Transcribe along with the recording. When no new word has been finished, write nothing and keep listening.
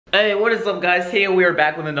Hey, what is up guys? Hey, we are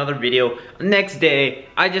back with another video. Next day,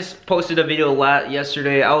 I just posted a video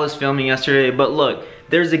yesterday. I was filming yesterday, but look,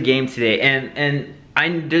 there's a game today, and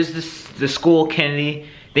there's the school, Kennedy.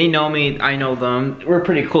 They know me, I know them. We're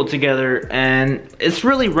pretty cool together, and it's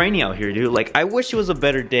really rainy out here, dude. Like, I wish it was a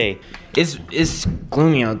better day. It's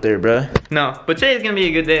gloomy out there, bruh. No, but today's gonna be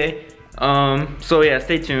a good day. So yeah,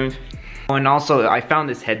 stay tuned. And also, I found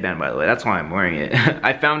this headband, by the way. That's why I'm wearing it.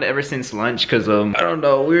 I found it ever since lunch, cause I don't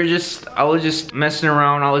know. I was just messing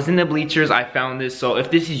around. I was in the bleachers. I found this. So if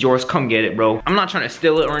this is yours, come get it, bro. I'm not trying to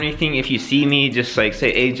steal it or anything. If you see me, just like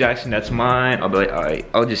say, "Hey, Jaxon, that's mine." I'll be like, all right,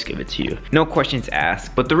 I'll just give it to you. No questions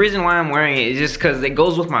asked. But the reason why I'm wearing it is just cause it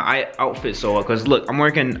goes with my outfit. So, cause look, I'm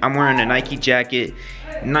wearing a Nike jacket,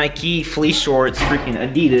 Nike fleece shorts, freaking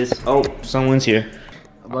Adidas. Oh, someone's here.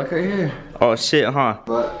 Black right here. Oh shit, huh?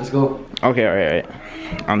 But let's go. Okay, alright.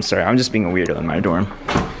 I'm sorry, I'm just being a weirdo in my dorm.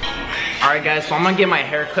 Alright guys, so I'm gonna get my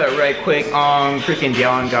hair cut right quick. Freaking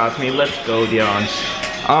Dylan got me. Let's go, Dylan.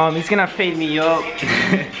 He's gonna fade me up.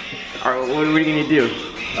 Alright, what are you gonna do?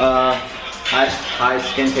 High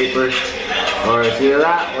skin taper. Or it's either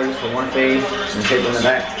that or just a one fade and taper in the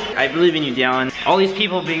back. I believe in you, Dylan. All these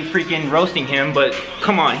people being freaking roasting him, but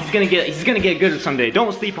come on, he's gonna get good someday.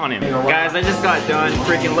 Don't sleep on him. Guys, I just got done.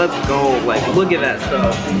 Freaking let's go. Like, look at that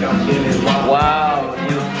stuff. Wow,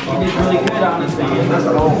 you did really good, honestly. Let's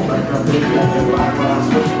go.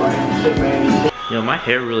 Yo, my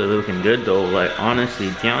hair really looking good though. Like, honestly,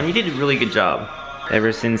 Dylan, you did a really good job.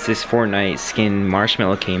 Ever since this Fortnite skin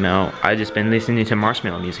Marshmallow came out, I just been listening to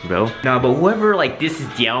Marshmallow music, bro. Nah, but whoever like this is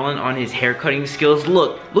Dylan on his hair cutting skills,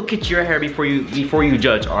 look at your hair before you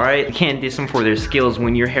judge, all right? You can't diss them for their skills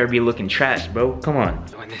when your hair be looking trash, bro. Come on.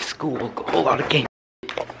 In this school, a whole lot of game.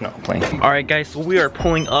 No, I'm playing. All right, guys, so we are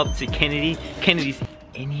pulling up to Kennedy. Kennedy's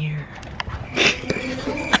in here.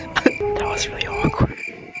 That was really awkward.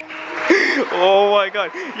 Oh my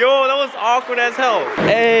God, yo, that was awkward as hell.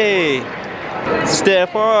 Hey.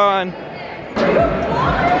 Stefan.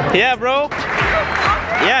 Yeah, bro.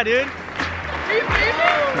 Yeah, dude.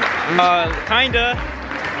 Kinda.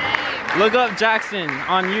 Look up Jaxon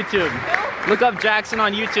on YouTube. Look up Jaxon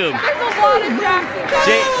on YouTube. There's a lot of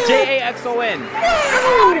Jaxon. J-A-X-O-N.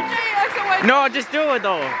 No, just do it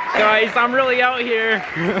though. Guys, I'm really out here.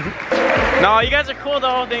 No, you guys are cool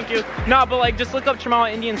though, thank you. No, but like, just look up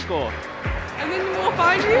Chemawa Indian School. And then we'll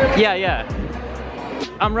find you? Yeah.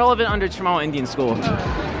 I'm relevant under Chemawa Indian School.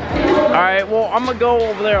 Alright, well, I'm gonna go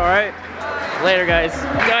over there, alright? Later, guys.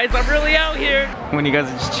 Guys, I'm really out here. When you guys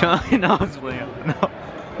are just chilling, I was playing. No.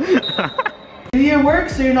 You work,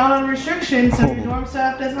 so you're not on restrictions, so your dorm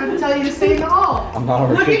staff doesn't have to tell you to stay in the hall. I'm not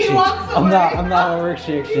on restrictions. I'm not on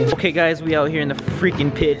restrictions. Okay, guys, we out here in the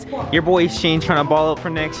freaking pits. Your boy Shane trying to ball up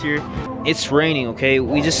for next year. It's raining, okay?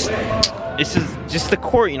 This is just the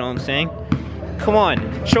court, you know what I'm saying? Come on,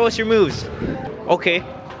 show us your moves. Okay.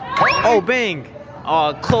 Oh, bang.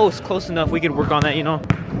 Close enough. We could work on that, you know.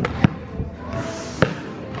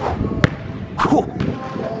 Whew.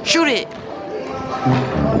 Shoot it.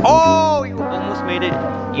 Oh, you almost made it.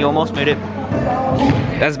 You almost made it.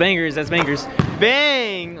 That's bangers.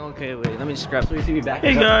 Bang. Okay, wait. Let me just grab. So we see me back.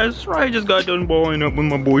 Hey guys, I just got done balling up with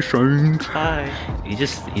my boy Shane. Hi. You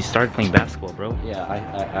started playing basketball, bro. Yeah,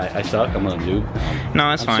 I suck. I'm a noob. No,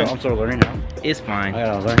 that's fine. I'm still learning now. It's fine. I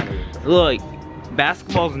gotta learn. Look,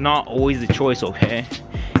 basketball's not always the choice, okay?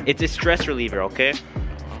 It's a stress reliever, okay?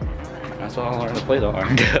 That's what I learned to play though.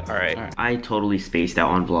 Alright. I totally spaced out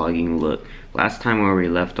on vlogging. Look, last time where we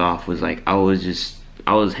left off was like I was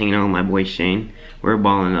hanging out with my boy Shane. We're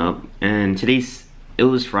balling up, and it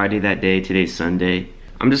was Friday that day. Today's Sunday.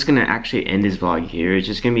 I'm just gonna actually end this vlog here. It's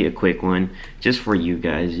just gonna be a quick one, just for you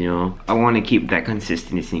guys, you know. I want to keep that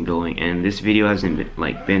consistency going, and this video hasn't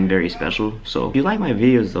been very special. So if you like my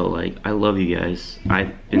videos though, like, I love you guys.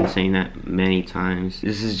 I've been saying that many times.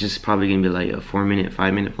 This is just probably gonna be like a 4-minute,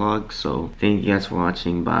 5-minute vlog. So thank you guys for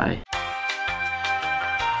watching. Bye.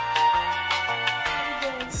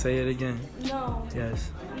 Say it again. No.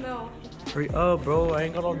 Yes. No. Hurry up, bro. I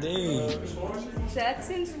ain't got all day.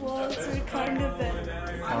 Jaxon's vlogs are kind of bad.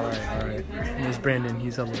 Alright. There's Brandon.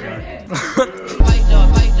 He's up with that.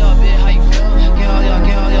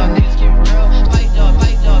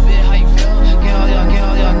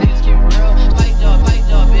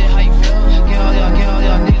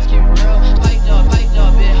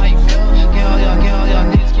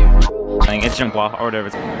 It's jump off or whatever.